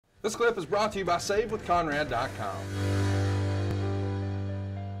This clip is brought to you by SaveWithConrad.com.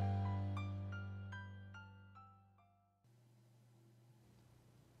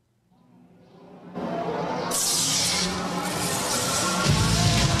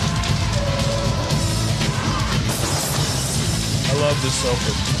 I love this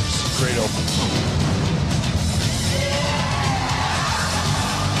open. It's a great open.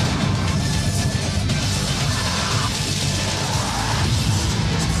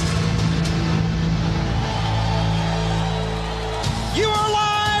 You are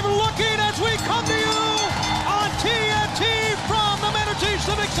live looking as we come to you on TNT from the Manatee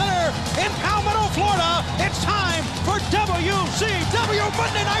Civic Center in Palmetto, Florida. It's time for WCW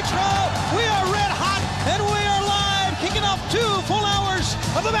Monday Nitro. We are red hot and we are live, kicking off 2 full hours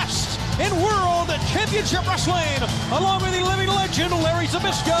of the best in World Championship Wrestling, along with the living legend Larry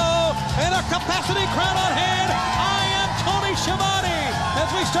Zbyszko and a capacity crowd on hand. I am Tony Schiavone.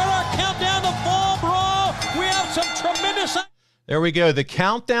 As we start our countdown to Fall Brawl, we have some tremendous... There we go. The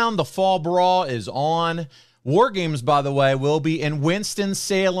countdown, the Fall Brawl is on. War Games, by the way, will be in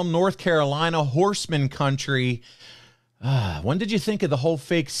Winston-Salem, North Carolina, Horseman Country. When did you think of the whole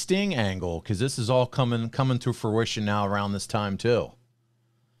fake Sting angle? Because this is all coming to fruition now around this time, too.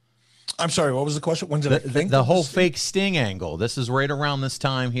 I'm sorry, what was the question? When did I think? The whole fake Sting angle. This is right around this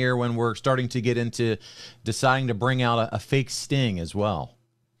time here when we're starting to get into deciding to bring out a fake Sting as well.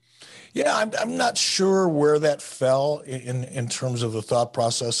 Yeah, I'm not sure where that fell in terms of the thought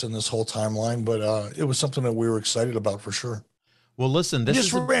process in this whole timeline, but it was something that we were excited about for sure. Well, listen, this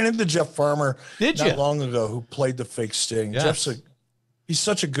just ran into Jeff Farmer not long ago, who played the fake Sting. Yes. He's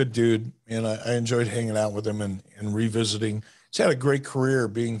such a good dude, and I enjoyed hanging out with him and revisiting. He's had a great career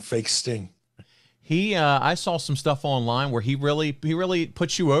being fake Sting. I saw some stuff online where he really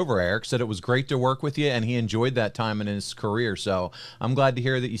put you over, Eric. Said it was great to work with you, and he enjoyed that time in his career. So I'm glad to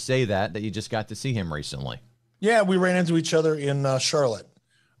hear that you say that you just got to see him recently. Yeah, we ran into each other in Charlotte.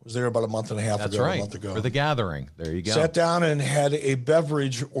 I was there about a month and a half That's ago. right. A month ago. For the gathering. There you go. Sat down and had a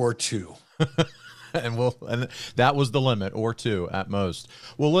beverage or two. and that was the limit, or 2 at most.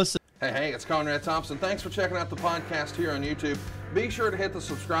 Well, listen. Hey, it's Conrad Thompson. Thanks for checking out the podcast here on YouTube. Be sure to hit the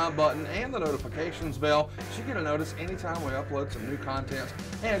subscribe button and the notifications bell so you get a notice anytime we upload some new content.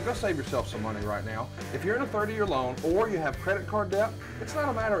 And go save yourself some money right now. If you're in a 30-year loan or you have credit card debt, it's not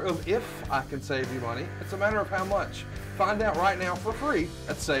a matter of if I can save you money. It's a matter of how much. Find out right now for free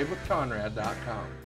at SaveWithConrad.com.